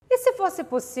fosse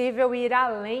possível ir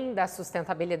além da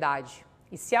sustentabilidade?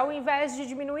 E se ao invés de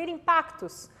diminuir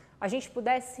impactos, a gente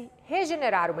pudesse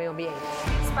regenerar o meio ambiente?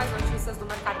 Principais notícias do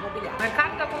mercado imobiliário. O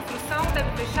mercado da construção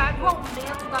deve fechar o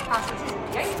aumento da taxa de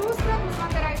juros. E a indústria dos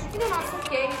materiais e no nosso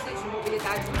case de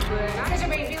mobilidade urbana. Seja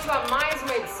bem-vindo a mais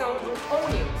uma edição do On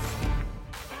News.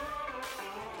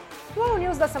 No On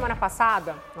News da semana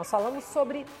passada, nós falamos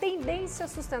sobre tendências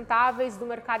sustentáveis do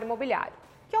mercado imobiliário,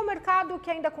 que é um mercado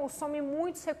que ainda consome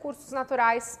muitos recursos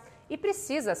naturais e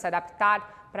precisa se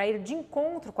adaptar para ir de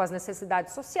encontro com as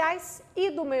necessidades sociais e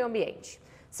do meio ambiente.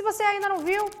 Se você ainda não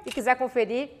viu e quiser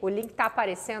conferir, o link está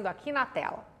aparecendo aqui na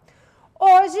tela.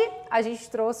 Hoje, a gente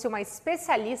trouxe uma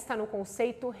especialista no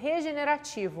conceito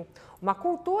regenerativo, uma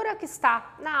cultura que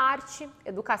está na arte,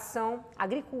 educação,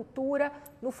 agricultura,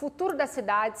 no futuro das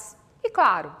cidades e,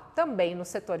 claro, também no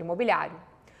setor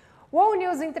imobiliário. O On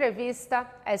News Entrevista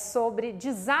é sobre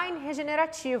design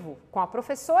regenerativo, com a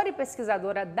professora e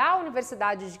pesquisadora da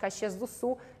Universidade de Caxias do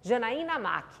Sul, Janaína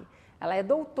Mack. Ela é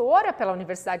doutora pela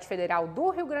Universidade Federal do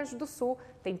Rio Grande do Sul,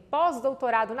 tem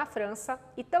pós-doutorado na França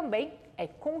e também é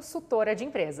consultora de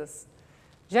empresas.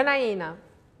 Janaína,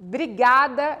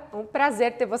 obrigada, é um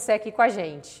prazer ter você aqui com a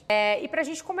gente. E para a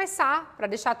gente começar, para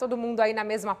deixar todo mundo aí na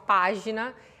mesma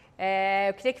página,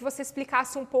 eu queria que você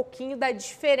explicasse um pouquinho da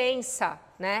diferença,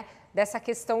 né, dessa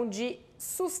questão de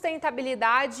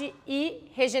sustentabilidade e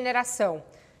regeneração.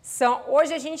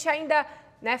 Hoje a gente ainda,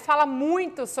 né, fala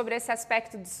muito sobre esse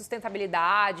aspecto de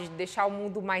sustentabilidade, de deixar o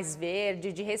mundo mais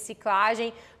verde, de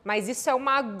reciclagem, mas isso é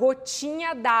uma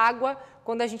gotinha d'água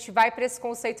quando a gente vai para esse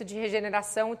conceito de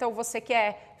regeneração. Então, você que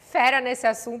é fera nesse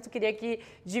assunto, queria que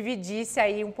dividisse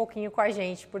aí um pouquinho com a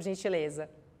gente, por gentileza.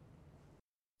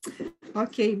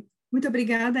 Ok. Muito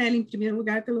obrigada, Ellen, em primeiro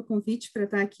lugar, pelo convite para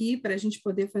estar aqui, para a gente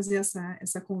poder fazer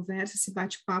essa conversa, esse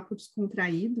bate-papo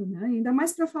descontraído, né? Ainda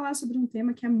mais para falar sobre um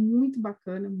tema que é muito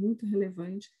bacana, muito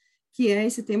relevante, que é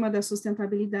esse tema da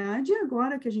sustentabilidade, e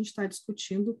agora que a gente está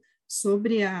discutindo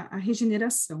sobre a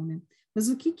regeneração, né? Mas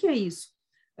o que é isso?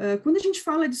 Quando a gente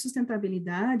fala de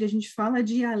sustentabilidade, a gente fala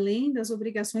de ir além das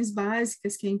obrigações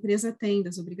básicas que a empresa tem,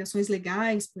 das obrigações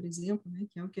legais, por exemplo, né,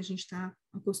 que é o que a gente está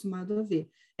acostumado a ver.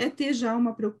 É ter já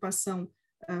uma preocupação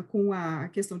com a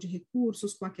questão de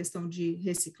recursos, com a questão de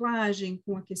reciclagem,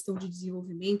 com a questão de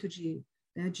desenvolvimento de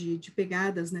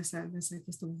pegadas nessa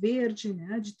questão verde,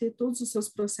 né, de ter todos os seus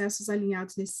processos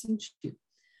alinhados nesse sentido.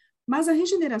 Mas a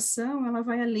regeneração, ela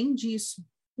vai além disso,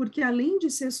 porque além de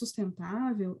ser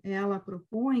sustentável, ela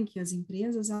propõe que as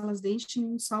empresas elas deixem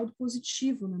um saldo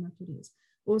positivo na natureza,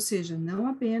 ou seja, não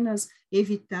apenas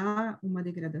evitar uma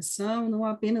degradação, não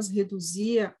apenas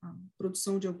reduzir a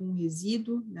produção de algum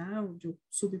resíduo, né, ou de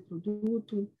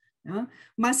subproduto, né,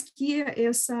 mas que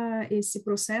esse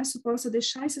processo possa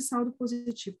deixar esse saldo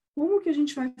positivo. Como que a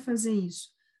gente vai fazer isso?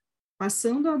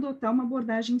 Passando a adotar uma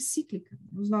abordagem cíclica.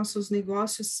 Os nossos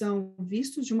negócios são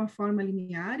vistos de uma forma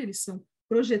linear, eles são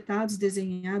projetados,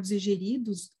 desenhados e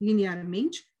geridos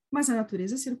linearmente, mas a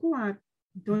natureza é circular.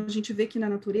 Então, a gente vê que na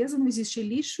natureza não existe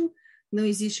lixo, não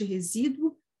existe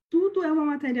resíduo, tudo é uma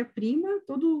matéria-prima,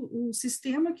 todo o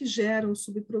sistema que gera um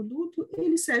subproduto,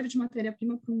 ele serve de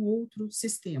matéria-prima para um outro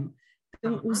sistema.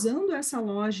 Então, usando essa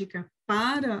lógica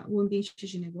para o ambiente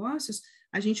de negócios,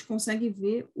 a gente consegue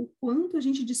ver o quanto a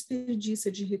gente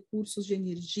desperdiça de recursos, de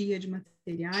energia, de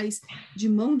materiais, de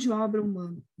mão de obra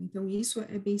humana. Então, isso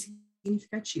é bem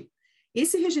significativo.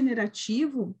 Esse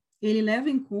regenerativo, ele leva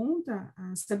em conta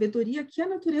a sabedoria que a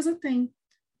natureza tem.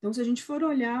 Então, se a gente for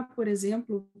olhar, por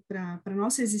exemplo, para a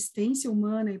nossa existência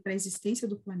humana e para a existência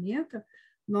do planeta,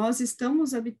 nós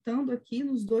estamos habitando aqui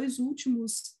nos 2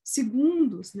 últimos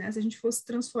segundos, né? Se a gente fosse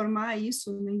transformar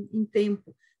isso em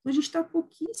tempo. Então, a gente está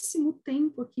pouquíssimo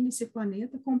tempo aqui nesse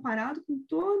planeta, comparado com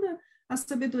toda a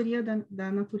sabedoria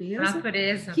da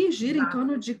natureza, que gira em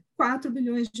torno de 4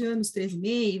 bilhões de anos,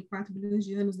 3,5, 4 bilhões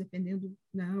de anos, dependendo,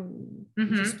 né,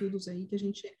 os estudos aí que a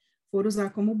gente for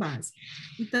usar como base.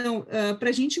 Então, para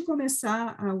a gente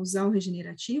começar a usar o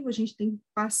regenerativo, a gente tem que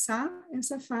passar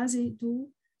essa fase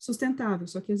do sustentável,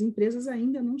 só que as empresas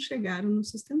ainda não chegaram no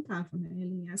sustentável, né?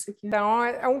 Então,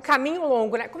 é um caminho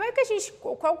longo, né?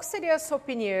 Qual que seria a sua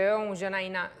opinião,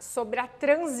 Janaína, sobre a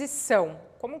transição?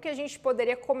 Como que a gente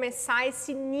poderia começar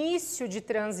esse início de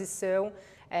transição,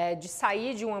 de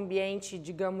sair de um ambiente,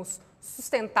 digamos,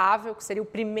 sustentável, que seria o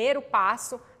primeiro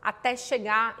passo, até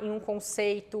chegar em um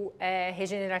conceito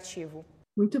regenerativo?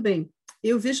 Muito bem.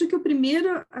 Eu vejo que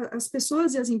as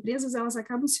pessoas e as empresas, elas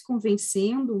acabam se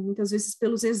convencendo, muitas vezes,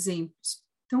 pelos exemplos.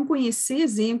 Então, conhecer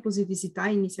exemplos e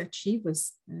visitar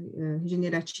iniciativas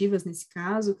regenerativas, nesse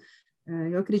caso,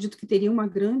 Eu acredito que teria uma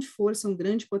grande força, um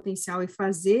grande potencial em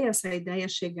fazer essa ideia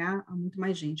chegar a muito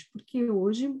mais gente, porque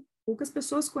hoje poucas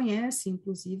pessoas conhecem,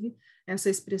 inclusive, essa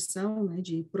expressão, né,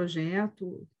 de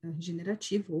projeto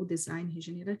regenerativo ou design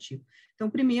regenerativo. Então,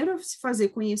 primeiro, se fazer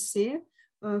conhecer,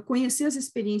 conhecer as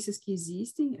experiências que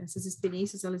existem, essas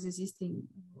experiências, elas existem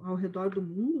ao redor do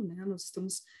mundo, né, nós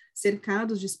estamos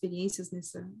cercados de experiências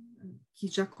que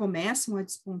já começam a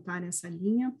despontar nessa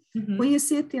linha,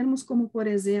 conhecer termos como, por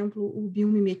exemplo, o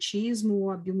biomimetismo ou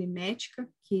a biomimética,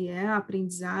 que é a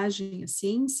aprendizagem, a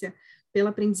ciência pela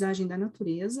aprendizagem da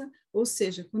natureza, ou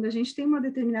seja, quando a gente tem uma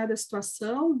determinada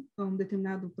situação, um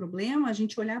determinado problema, a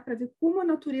gente olhar para ver como a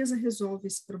natureza resolve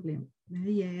esse problema,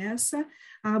 né? E é essa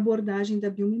a abordagem da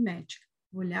biomimética,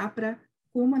 olhar para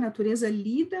como a natureza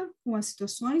lida com as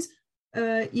situações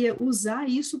e usar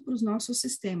isso para os nossos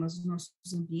sistemas, os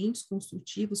nossos ambientes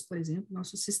construtivos, por exemplo,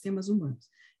 nossos sistemas humanos.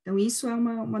 Então, isso é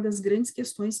uma das grandes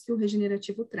questões que o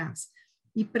regenerativo traz.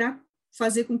 E para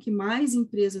fazer com que mais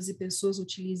empresas e pessoas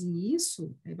utilizem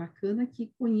isso, é bacana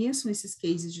que conheçam esses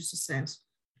cases de sucesso,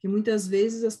 porque muitas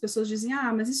vezes as pessoas dizem,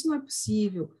 mas isso não é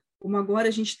possível, como agora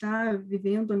a gente está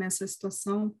vivendo nessa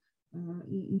situação,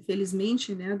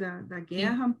 infelizmente, né, da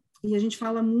guerra, e a gente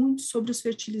fala muito sobre os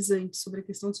fertilizantes, sobre a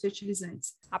questão dos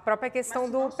fertilizantes. A própria questão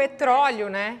do petróleo,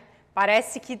 né?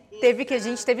 Parece que a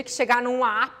gente teve que chegar num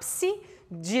ápice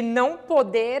de não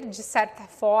poder, de certa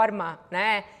forma,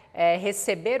 né,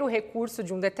 receber o recurso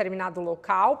de um determinado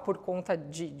local por conta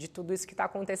de tudo isso que está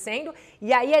acontecendo,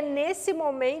 e aí é nesse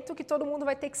momento que todo mundo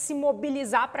vai ter que se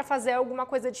mobilizar para fazer alguma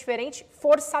coisa diferente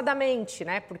forçadamente,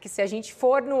 né? Porque se a gente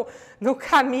for no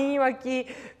caminho aqui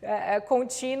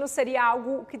contínuo, seria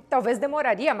algo que talvez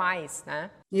demoraria mais, né?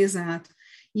 Exato.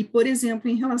 E, por exemplo,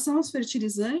 em relação aos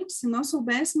fertilizantes, se nós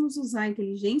soubéssemos usar a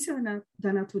inteligência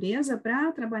da natureza para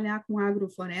trabalhar com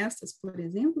agroflorestas, por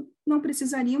exemplo, não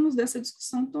precisaríamos dessa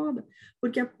discussão toda,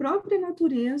 porque a própria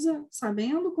natureza,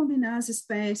 sabendo combinar as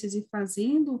espécies e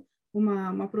fazendo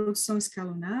uma produção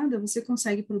escalonada, você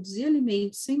consegue produzir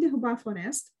alimentos sem derrubar a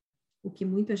floresta, o que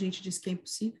muita gente diz que é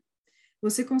impossível.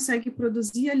 Você consegue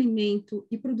produzir alimento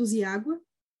e produzir água,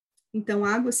 então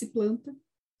água se planta.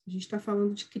 A gente está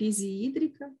falando de crise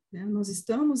hídrica, né? Nós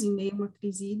estamos em meio a uma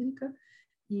crise hídrica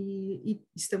e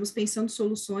estamos pensando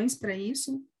soluções para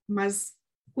isso, mas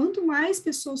quanto mais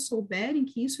pessoas souberem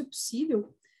que isso é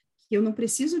possível, que eu não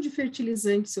preciso de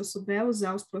fertilizante se eu souber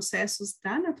usar os processos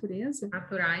da natureza,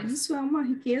 naturais, isso é uma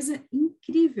riqueza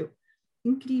incrível,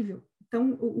 incrível.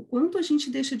 Então, o quanto a gente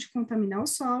deixa de contaminar o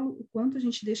solo, o quanto a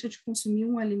gente deixa de consumir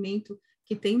um alimento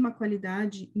que tem uma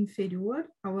qualidade inferior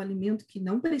ao alimento que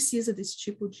não precisa desse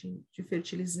tipo de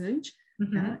fertilizante,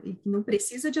 tá? E que não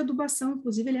precisa de adubação,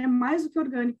 inclusive ele é mais do que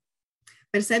orgânico.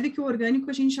 Percebe que o orgânico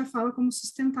a gente já fala como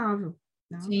sustentável,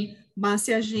 tá? Sim. Mas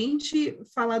se a gente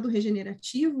falar do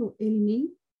regenerativo, ele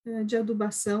nem de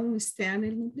adubação externa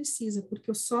ele não precisa,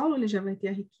 porque o solo ele já vai ter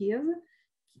a riqueza,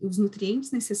 os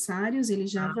nutrientes necessários, ele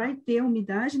já vai ter a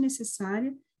umidade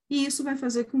necessária, e isso vai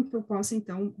fazer com que eu possa,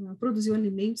 então, produzir o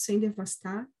alimento sem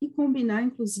devastar e combinar,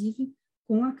 inclusive,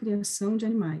 com a criação de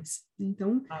animais.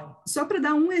 Então, só para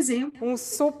dar um exemplo... Um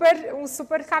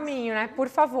super caminho, né? Por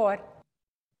favor.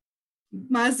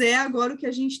 Mas é agora o que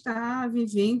a gente está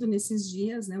vivendo nesses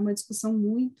dias, né? Uma discussão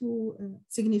muito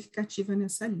significativa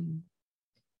nessa linha.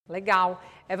 Legal.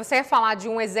 Você ia falar de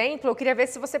um exemplo, eu queria ver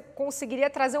se você conseguiria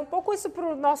trazer um pouco isso para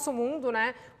o nosso mundo,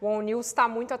 né? O ON News está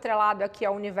muito atrelado aqui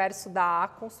ao universo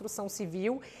da construção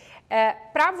civil.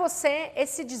 Para você,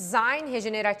 esse design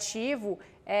regenerativo,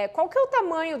 qual que é o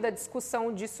tamanho da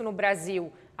discussão disso no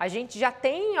Brasil? A gente já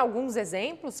tem alguns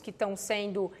exemplos que estão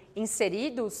sendo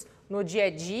inseridos no dia a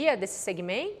dia desse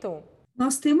segmento?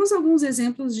 Nós temos alguns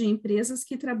exemplos de empresas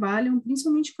que trabalham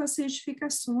principalmente com as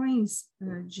certificações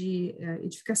de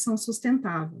edificação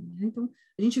sustentável, né? Então,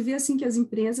 a gente vê assim que as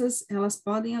empresas elas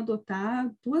podem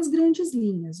adotar duas grandes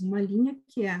linhas. Uma linha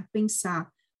que é pensar,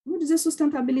 vamos dizer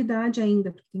sustentabilidade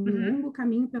ainda, porque tem um longo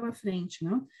caminho pela frente,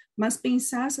 não? Mas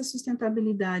pensar essa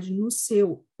sustentabilidade no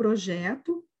seu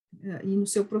projeto e no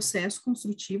seu processo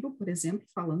construtivo, por exemplo,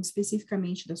 falando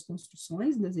especificamente das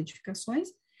construções, das edificações.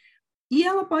 E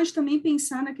ela pode também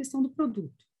pensar na questão do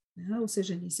produto, né? Ou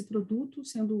seja, esse produto,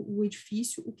 sendo o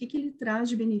edifício, o que ele traz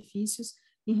de benefícios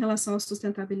em relação à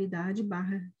sustentabilidade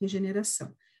 /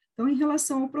 regeneração. Então, em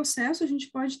relação ao processo, a gente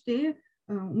pode ter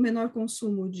um menor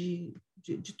consumo de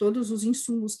todos os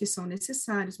insumos que são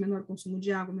necessários, menor consumo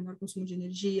de água, menor consumo de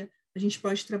energia. A gente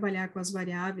pode trabalhar com as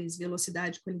variáveis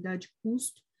velocidade, qualidade e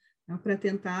custo, né, para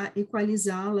tentar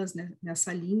equalizá-las, né,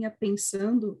 nessa linha,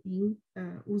 pensando em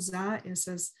usar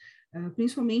essas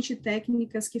principalmente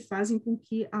técnicas que fazem com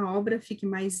que a obra fique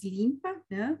mais limpa,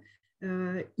 né?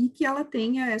 e que ela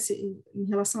tenha, em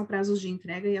relação a prazos de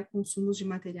entrega e a consumos de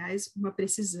materiais, uma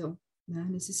precisão, né,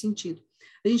 nesse sentido.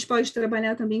 A gente pode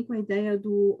trabalhar também com a ideia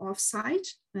do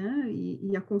off-site, né,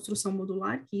 e a construção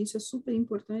modular, que isso é super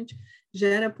importante,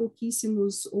 gera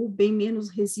pouquíssimos ou bem menos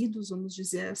resíduos, vamos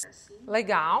dizer assim.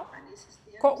 Legal.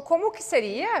 Como que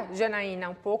seria, Janaína,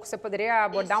 um pouco? Você poderia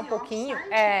abordar um pouquinho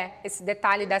esse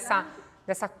detalhe dessa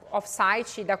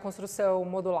off-site e da construção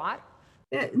modular?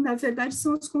 Na verdade,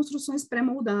 são as construções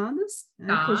pré-moldadas, né,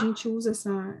 que a gente usa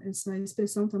essa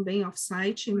expressão também,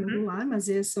 off-site, modular, mas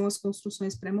são as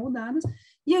construções pré-moldadas,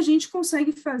 e a gente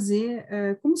consegue fazer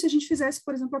como se a gente fizesse,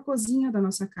 por exemplo, a cozinha da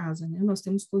nossa casa, né? Nós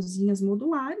temos cozinhas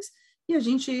modulares, e a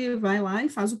gente vai lá e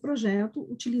faz o projeto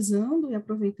utilizando e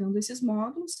aproveitando esses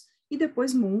módulos, e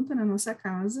depois monta na nossa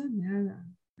casa, né,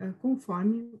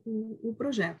 conforme o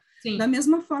projeto. Sim. Da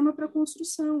mesma forma para a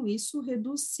construção, isso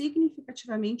reduz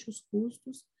significativamente os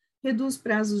custos, reduz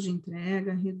prazos de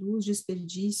entrega, reduz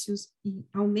desperdícios e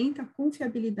aumenta a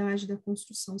confiabilidade da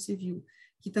construção civil,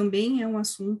 que também é um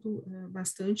assunto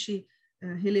bastante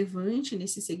relevante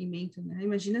nesse segmento, né?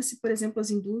 Imagina se, por exemplo,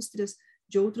 as indústrias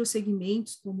de outros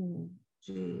segmentos, como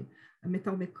de a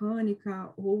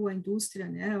metalmecânica ou a indústria,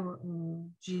 né,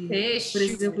 por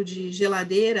exemplo, de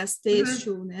geladeiras,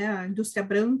 têxtil, né, a indústria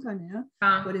branca, né,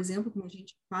 por exemplo, como a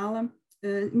gente fala.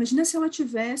 Imagina se ela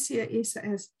tivesse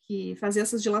que fazer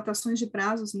essas dilatações de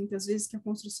prazos, muitas vezes, que a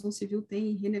construção civil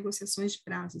tem, renegociações de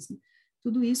prazos, né?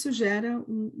 Tudo isso gera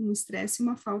um estresse e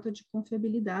uma falta de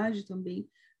confiabilidade também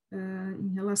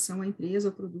em relação à empresa,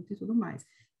 ao produto e tudo mais.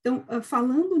 Então,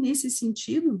 falando nesse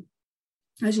sentido,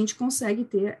 a gente consegue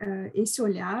ter esse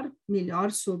olhar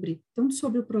melhor tanto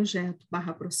sobre o projeto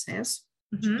 / processo,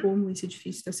 de como esse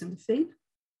edifício está sendo feito,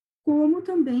 como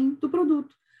também do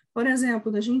produto. Por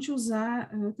exemplo, da gente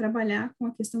trabalhar com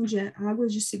a questão de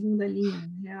águas de segunda linha,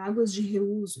 né, águas de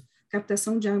reuso,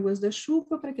 captação de águas da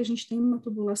chuva para que a gente tenha uma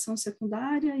tubulação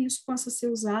secundária e isso possa ser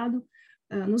usado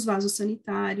nos vasos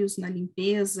sanitários, na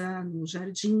limpeza, nos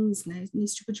jardins, né,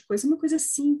 nesse tipo de coisa. É uma coisa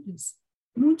simples,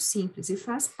 muito simples, e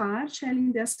faz parte,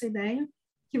 Ellen, dessa ideia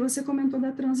que você comentou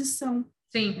da transição.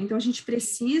 Sim. Então, a gente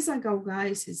precisa galgar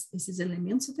esses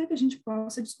elementos até que a gente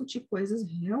possa discutir coisas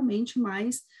realmente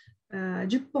mais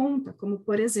de ponta, como,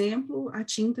 por exemplo, a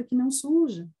tinta que não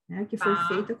suja, né, que foi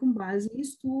feita com base em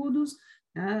estudos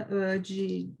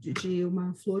de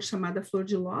uma flor chamada flor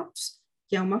de lótus,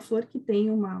 que é uma flor que tem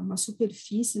uma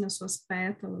superfície nas suas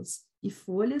pétalas e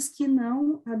folhas que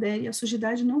não adere, a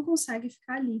sujidade não consegue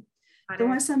ficar ali.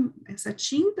 Então, essa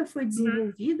tinta foi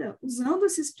desenvolvida usando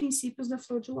esses princípios da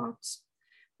flor de lótus.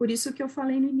 Por isso que eu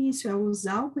falei no início, é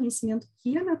usar o conhecimento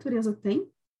que a natureza tem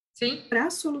para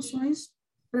as soluções,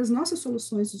 para as nossas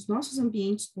soluções, os nossos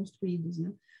ambientes construídos,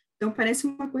 né? Então, parece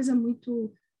uma coisa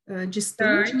muito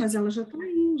distante, mas ela já está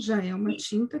aí, já é uma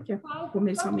tinta que é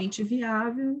comercialmente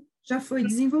viável, já foi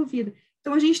desenvolvida.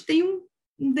 Então, a gente tem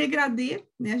um degradê,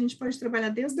 né? A gente pode trabalhar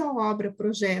desde a obra,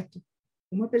 projeto,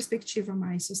 uma perspectiva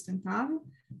mais sustentável,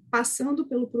 passando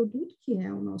pelo produto, que é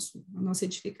a nossa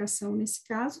edificação nesse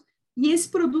caso, e esse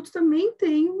produto também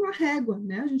tem uma régua,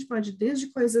 né? A gente pode, desde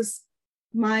coisas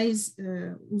mais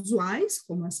usuais,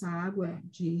 como essa água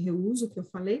de reuso que eu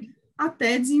falei,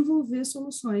 até desenvolver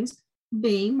soluções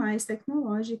bem mais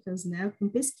tecnológicas, né? Com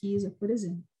pesquisa, por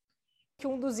exemplo. Que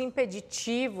um dos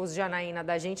impeditivos, Janaína,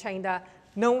 da gente ainda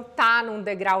não tá num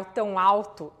degrau tão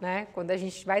alto, né? Quando a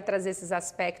gente vai trazer esses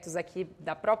aspectos aqui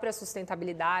da própria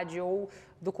sustentabilidade ou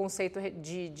do conceito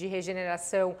de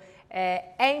regeneração,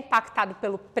 é impactado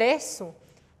pelo preço,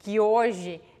 que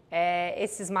hoje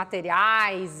esses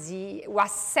materiais e o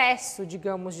acesso,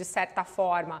 digamos, de certa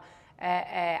forma,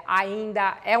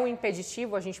 ainda é um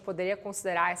impeditivo. A gente poderia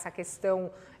considerar essa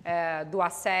questão do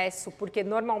acesso, porque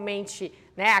normalmente,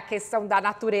 né, a questão da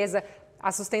natureza,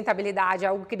 a sustentabilidade é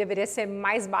algo que deveria ser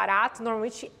mais barato,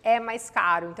 normalmente é mais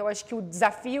caro. Então, acho que o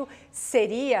desafio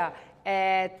seria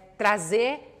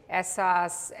trazer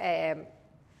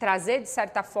de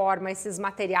certa forma, esses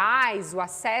materiais, o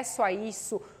acesso a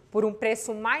isso por um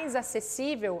preço mais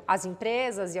acessível às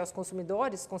empresas e aos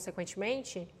consumidores,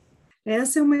 consequentemente?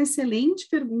 Essa é uma excelente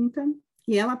pergunta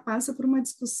e ela passa por uma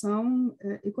discussão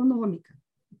econômica.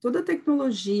 Toda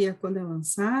tecnologia, quando é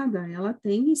lançada, ela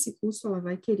tem esse custo, ela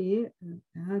vai querer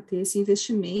ter esse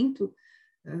investimento,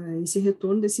 esse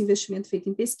retorno desse investimento feito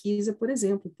em pesquisa, por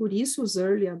exemplo. Por isso, os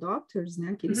early adopters, né,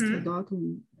 aqueles que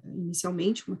adotam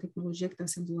inicialmente uma tecnologia que está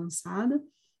sendo lançada,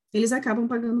 eles acabam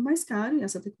pagando mais caro e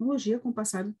essa tecnologia, com o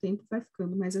passar do tempo, vai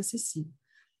ficando mais acessível.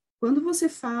 Quando você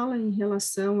fala em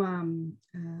relação a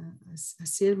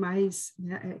ser mais,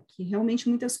 né, que realmente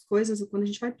muitas coisas, quando a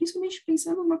gente vai principalmente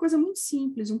pensando numa coisa muito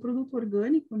simples, um produto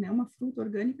orgânico, né, uma fruta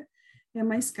orgânica, é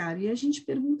mais caro. E a gente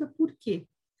pergunta por quê,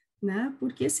 né?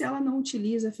 Porque se ela não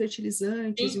utiliza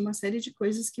fertilizantes e uma série de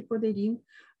coisas que poderiam...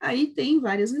 Aí tem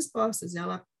várias respostas.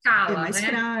 Ela é mais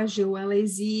frágil, ela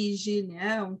exige,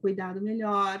 né, um cuidado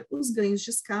melhor, os ganhos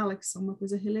de escala, que são uma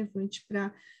coisa relevante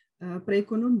para a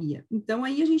economia. Então,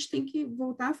 aí a gente tem que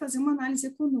voltar a fazer uma análise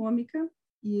econômica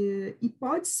e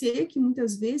pode ser que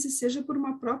muitas vezes seja por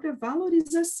uma própria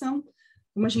valorização,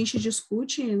 como a gente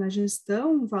discute na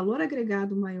gestão, um valor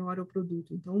agregado maior ao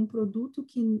produto. Então, um produto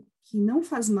que não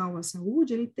faz mal à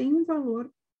saúde, ele tem um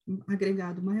valor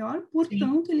agregado maior,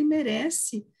 portanto, ele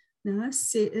merece, né,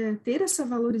 ter essa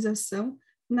valorização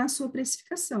na sua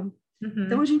precificação. Uhum.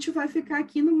 Então, a gente vai ficar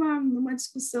aqui numa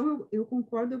discussão, eu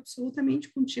concordo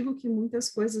absolutamente contigo que muitas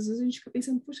coisas, às vezes a gente fica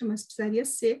pensando, puxa, mas precisaria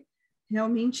ser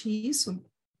realmente isso?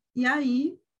 E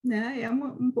aí, né, é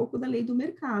um pouco da lei do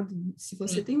mercado. Se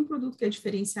você tem um produto que é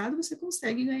diferenciado, você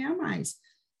consegue ganhar mais.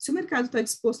 Se o mercado está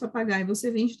disposto a pagar e você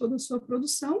vende toda a sua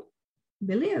produção,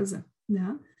 beleza,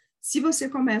 né? Se você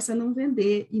começa a não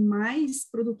vender e mais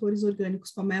produtores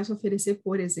orgânicos começam a oferecer,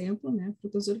 por exemplo, né,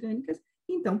 frutas orgânicas,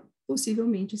 então,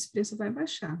 possivelmente, esse preço vai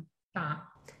baixar. Tá.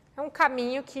 É um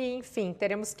caminho que, enfim,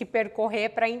 teremos que percorrer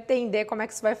para entender como é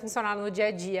que isso vai funcionar no dia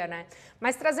a dia, né?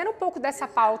 Mas trazendo um pouco dessa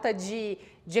pauta de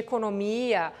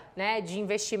economia, né, de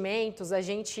investimentos, a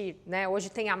gente, né,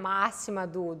 hoje tem a máxima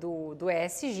do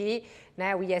ESG,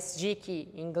 né, o ESG, que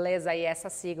em inglês aí é essa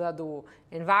sigla do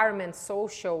Environment,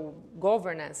 Social,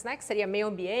 Governance, né, que seria meio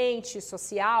ambiente,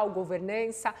 social,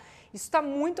 governança. Isso está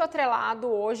muito atrelado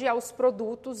hoje aos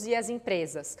produtos e às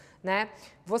empresas, né?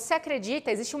 Você acredita,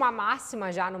 existe uma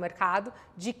máxima já no mercado,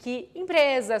 de que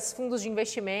empresas, fundos de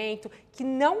investimento, que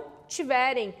não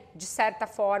tiverem, de certa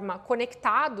forma,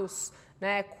 conectados,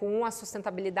 né, com a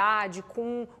sustentabilidade,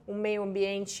 com um meio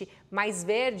ambiente mais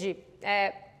verde,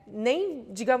 nem,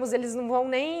 digamos, eles não vão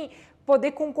nem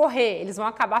poder concorrer, eles vão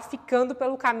acabar ficando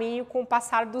pelo caminho com o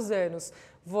passar dos anos.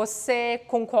 Você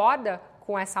concorda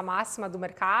com essa máxima do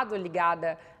mercado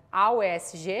ligada ao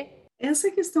ESG? Essa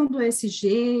questão do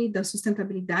ESG e da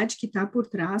sustentabilidade que está por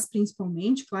trás,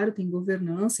 principalmente, claro, tem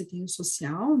governança e tem o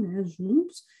social, né,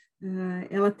 juntos,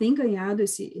 ela tem ganhado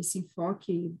esse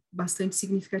enfoque bastante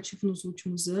significativo nos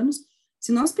últimos anos.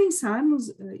 Se nós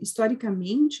pensarmos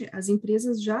historicamente, as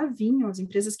empresas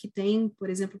que têm, por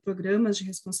exemplo, programas de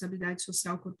responsabilidade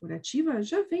social corporativa,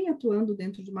 já vêm atuando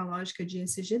dentro de uma lógica de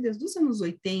ESG desde os anos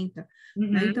 80.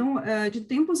 Uhum. Né? Então, de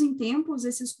tempos em tempos,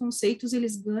 esses conceitos,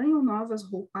 eles ganham novas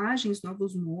roupagens,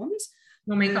 novos nomes.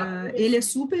 Ele é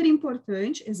super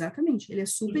importante, exatamente, ele é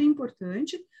super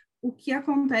importante. O que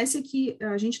acontece é que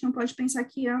a gente não pode pensar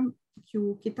que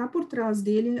o que está por trás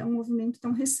dele é um movimento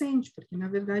tão recente, porque, na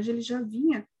verdade, ele já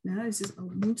vinha, né,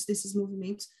 muitos desses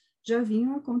movimentos já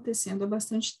vinham acontecendo há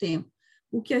bastante tempo.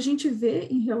 O que a gente vê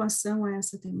em relação a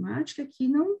essa temática é que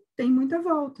não tem muita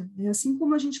volta. É assim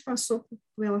como a gente passou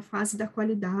pela fase da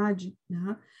qualidade,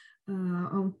 né,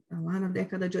 lá na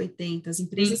década de 80, as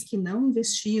empresas que não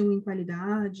investiam em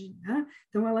qualidade, né,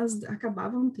 então elas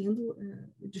acabavam tendo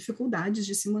dificuldades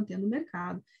de se manter no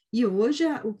mercado. E hoje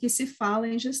o que se fala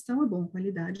em gestão é bom,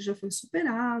 qualidade já foi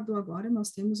superado, agora nós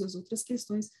temos as outras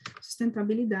questões,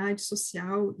 sustentabilidade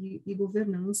social e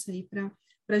governança aí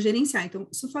para gerenciar. Então,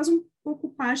 isso faz um pouco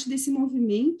parte desse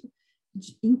movimento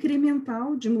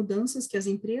incremental de mudanças que as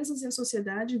empresas e a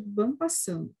sociedade vão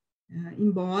passando.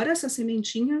 Embora essa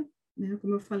sementinha, né,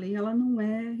 como eu falei, ela não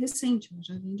é recente, ela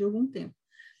já vem de algum tempo.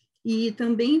 E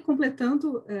também,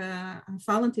 completando a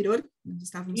fala anterior, nós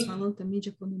estávamos falando também de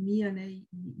economia, né, e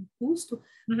custo,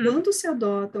 quando se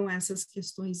adotam essas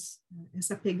questões,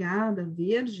 essa pegada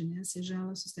verde, né, seja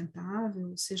ela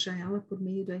sustentável, seja ela por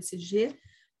meio do ESG,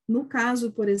 no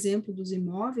caso, por exemplo, dos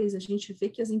imóveis, a gente vê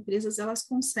que as empresas elas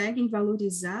conseguem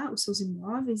valorizar os seus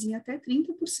imóveis em até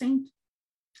 30%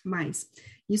 mais.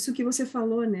 Isso que você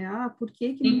falou, né? Por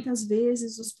que muitas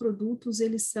vezes os produtos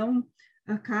eles são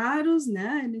caros,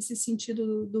 né? Nesse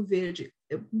sentido do verde.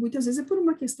 Muitas vezes é por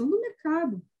uma questão do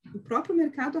mercado. O próprio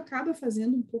mercado acaba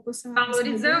fazendo um pouco essa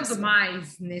valorizando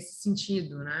mais nesse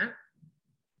sentido, né?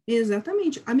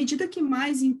 Exatamente. À medida que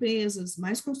mais empresas,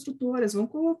 mais construtoras vão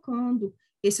colocando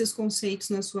esses conceitos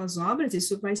nas suas obras,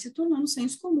 isso vai se tornando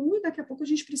senso comum e daqui a pouco a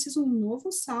gente precisa um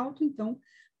novo salto, então,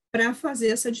 para fazer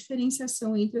essa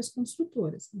diferenciação entre as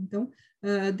construtoras. Então,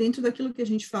 dentro daquilo que a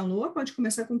gente falou, pode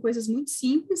começar com coisas muito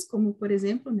simples, como, por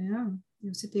exemplo, né,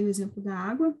 eu citei o exemplo da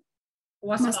água,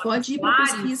 mas pode ir para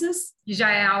pesquisas... Que já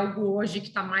é algo hoje que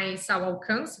está mais ao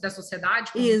alcance da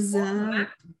sociedade. Exato.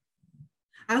 Né?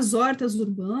 As hortas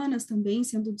urbanas também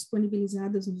sendo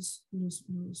disponibilizadas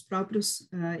nos próprios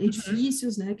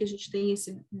edifícios, né, que a gente tem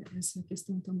essa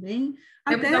questão também.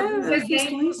 Temos até alguns questões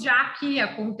exemplos já aqui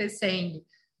acontecendo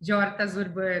de hortas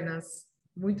urbanas.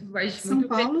 São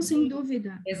Paulo, sem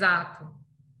dúvida. Exato.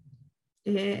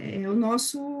 É o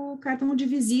nosso cartão de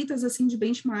visitas, assim, de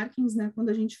benchmarkings, né, quando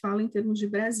a gente fala em termos de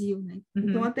Brasil, né?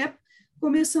 Então, até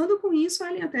começando com isso,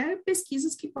 olha, até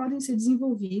pesquisas que podem ser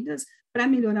desenvolvidas para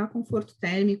melhorar o conforto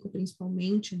térmico,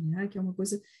 principalmente, né, que é uma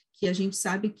coisa que a gente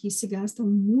sabe que se gasta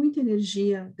muita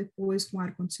energia depois com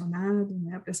ar-condicionado,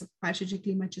 né, para essa parte de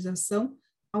climatização,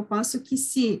 ao passo que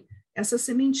se essa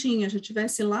sementinha já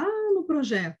tivesse lá no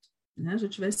projeto, né, já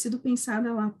tivesse sido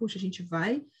pensada lá, puxa, a gente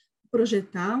vai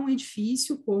projetar um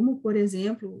edifício como, por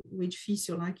exemplo, o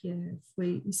edifício lá que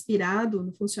foi inspirado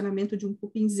no funcionamento de um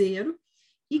cupinzeiro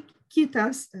e que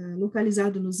está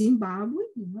localizado no Zimbábue,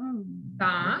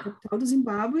 na capital do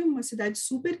Zimbábue, uma cidade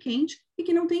super quente e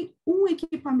que não tem um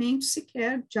equipamento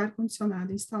sequer de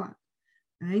ar-condicionado instalado.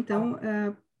 Então,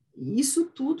 isso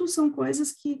tudo são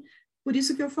coisas que, por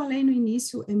isso que eu falei no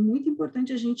início, é muito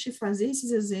importante a gente fazer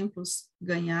esses exemplos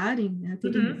ganharem, né,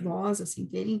 terem voz,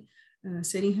 assim,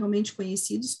 serem realmente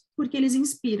conhecidos, porque eles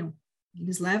inspiram,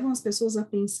 eles levam as pessoas a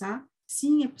pensar,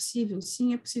 sim, é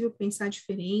possível pensar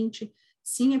diferente,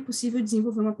 sim, é possível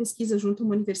desenvolver uma pesquisa junto a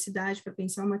uma universidade para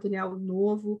pensar um material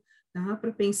novo, tá?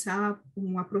 Para pensar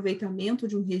um aproveitamento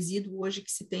de um resíduo hoje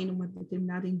que se tem numa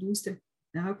determinada indústria,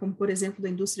 tá? Como, por exemplo, da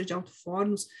indústria de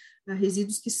alto-fornos,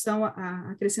 resíduos que são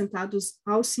acrescentados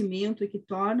ao cimento e que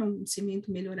tornam um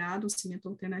cimento melhorado, um cimento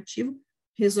alternativo,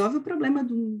 resolve o problema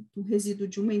do resíduo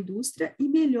de uma indústria e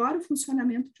melhora o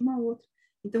funcionamento de uma outra.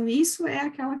 Então, isso é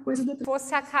aquela coisa da...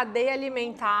 Fosse a cadeia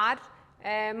alimentar,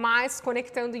 mais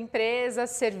conectando empresas,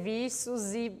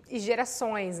 serviços e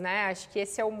gerações, né? Acho que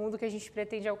esse é o mundo que a gente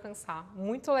pretende alcançar.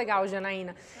 Muito legal,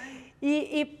 Janaína.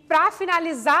 E para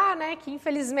finalizar, né, que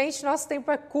infelizmente nosso tempo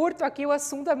é curto aqui, o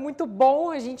assunto é muito bom,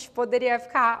 a gente poderia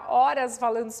ficar horas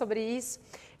falando sobre isso.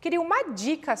 Queria uma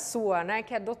dica sua, né,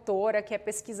 que é doutora, que é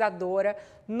pesquisadora.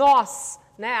 Nós,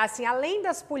 né, assim, além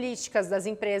das políticas das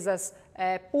empresas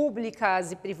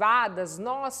públicas e privadas,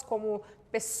 nós como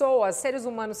pessoas, seres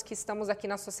humanos que estamos aqui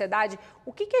na sociedade,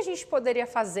 o que a gente poderia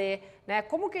fazer, né?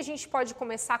 Como que a gente pode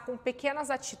começar com pequenas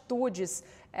atitudes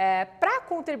para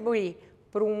contribuir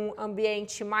para um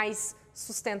ambiente mais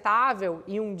sustentável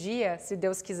e um dia, se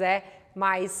Deus quiser,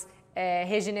 mais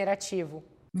regenerativo?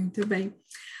 Muito bem.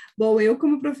 Bom, eu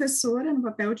como professora, no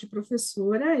papel de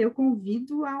professora, eu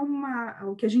convido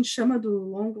ao que a gente chama do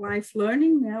long life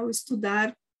learning, né, o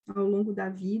estudar ao longo da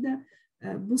vida,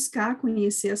 buscar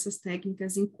conhecer essas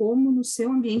técnicas, em como no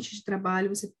seu ambiente de trabalho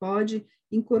você pode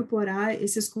incorporar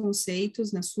esses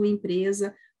conceitos na sua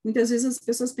empresa. Muitas vezes as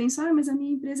pessoas pensam, mas a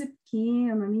minha empresa é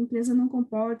pequena, a minha empresa não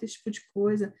comporta esse tipo de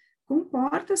coisa.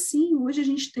 Comporta sim, hoje a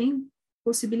gente tem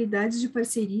possibilidades de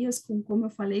parcerias como eu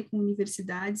falei, com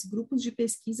universidades, grupos de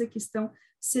pesquisa que estão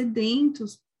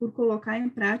sedentos por colocar em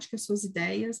prática suas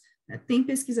ideias. Tem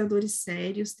pesquisadores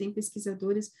sérios, tem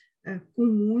pesquisadores com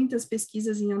muitas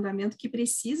pesquisas em andamento que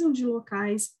precisam de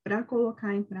locais para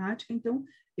colocar em prática. Então,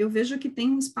 eu vejo que tem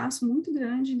um espaço muito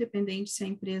grande, independente se a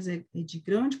empresa é de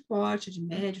grande porte, de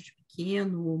médio, de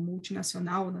pequeno, ou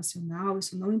multinacional ou nacional,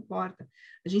 isso não importa.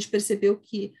 A gente percebeu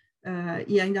que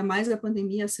e ainda mais a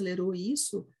pandemia acelerou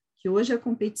isso, que hoje a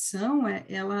competição,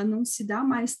 ela não se dá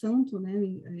mais tanto, né,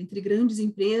 entre grandes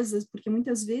empresas, porque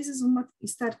muitas vezes uma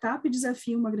startup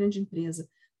desafia uma grande empresa,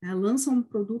 né, lança um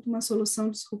produto, uma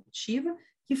solução disruptiva,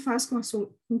 que faz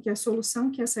com que a solução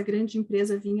que essa grande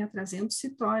empresa vinha trazendo se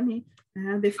torne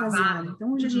defasada.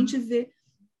 Então, hoje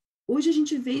a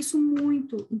gente vê isso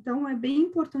muito, então é bem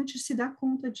importante se dar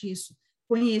conta disso.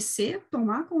 Conhecer,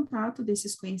 tomar contato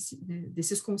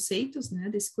desses conceitos, né,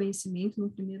 desse conhecimento no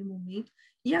primeiro momento,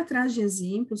 ir atrás de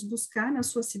exemplos, buscar na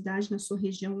sua cidade, na sua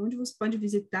região, onde você pode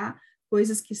visitar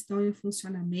coisas que estão em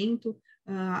funcionamento,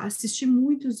 assistir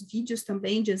muitos vídeos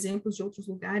também de exemplos de outros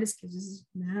lugares, que às vezes,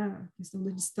 né, a questão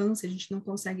da distância, a gente não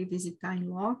consegue visitar em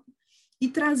loco, e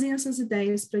trazer essas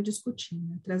ideias para discutir,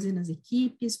 né, trazer nas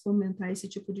equipes, fomentar esse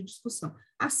tipo de discussão.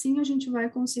 Assim a gente vai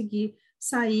conseguir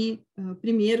sair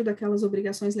primeiro daquelas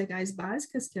obrigações legais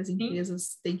básicas que as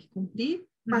empresas têm que cumprir,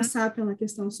 passar pela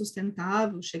questão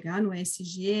sustentável, chegar no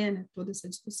ESG, né, toda essa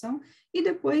discussão, e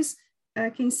depois,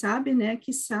 quem sabe, né,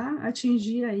 quiçá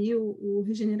atingir aí o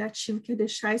regenerativo, que é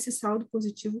deixar esse saldo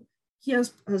positivo que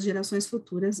as gerações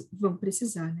futuras vão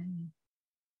precisar, né?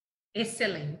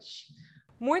 Excelente.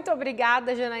 Muito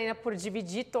obrigada, Janaína, por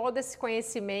dividir todo esse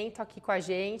conhecimento aqui com a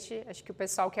gente. Acho que o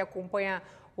pessoal que acompanha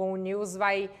o ON News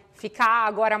vai ficar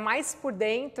agora mais por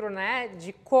dentro, né,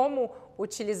 de como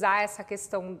utilizar essa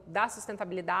questão da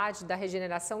sustentabilidade, da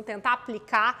regeneração, tentar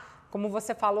aplicar, como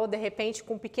você falou, de repente,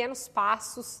 com pequenos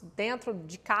passos dentro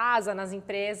de casa, nas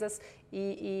empresas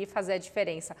e fazer a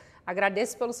diferença.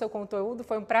 Agradeço pelo seu conteúdo,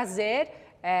 foi um prazer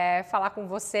falar com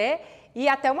você e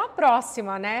até uma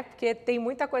próxima, né? Porque tem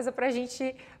muita coisa para a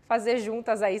gente fazer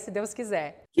juntas aí, se Deus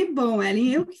quiser. Que bom,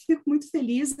 Ellen. Eu que fico muito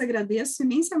feliz, agradeço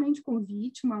imensamente o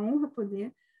convite, uma honra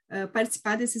poder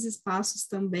participar desses espaços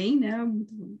também, né?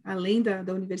 Além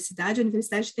da universidade, a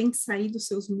universidade tem que sair dos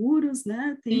seus muros,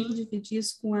 né? Tem que dividir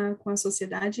isso com a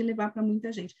sociedade e levar para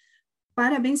muita gente.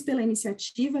 Parabéns pela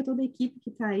iniciativa, a toda a equipe que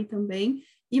está aí também,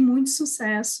 e muito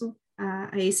sucesso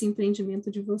a esse empreendimento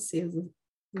de vocês, o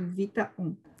Vita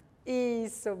On.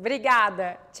 Isso,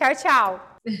 obrigada. Tchau,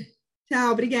 tchau.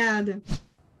 Tchau, obrigada.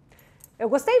 Eu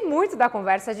gostei muito da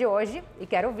conversa de hoje e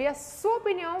quero ouvir a sua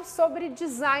opinião sobre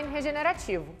design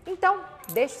regenerativo. Então,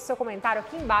 deixe seu comentário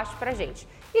aqui embaixo pra gente.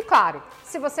 E claro,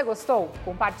 se você gostou,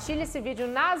 compartilhe esse vídeo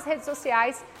nas redes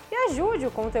sociais e ajude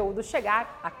o conteúdo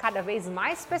chegar a cada vez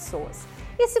mais pessoas.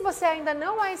 E se você ainda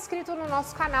não é inscrito no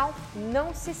nosso canal,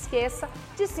 não se esqueça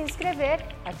de se inscrever,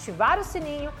 ativar o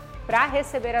sininho para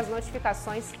receber as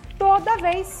notificações toda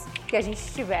vez que a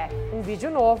gente tiver um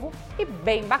vídeo novo e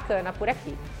bem bacana por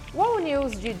aqui. O All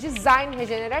News de Design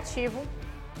Regenerativo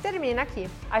termina aqui.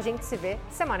 A gente se vê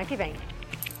semana que vem.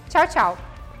 Tchau, tchau!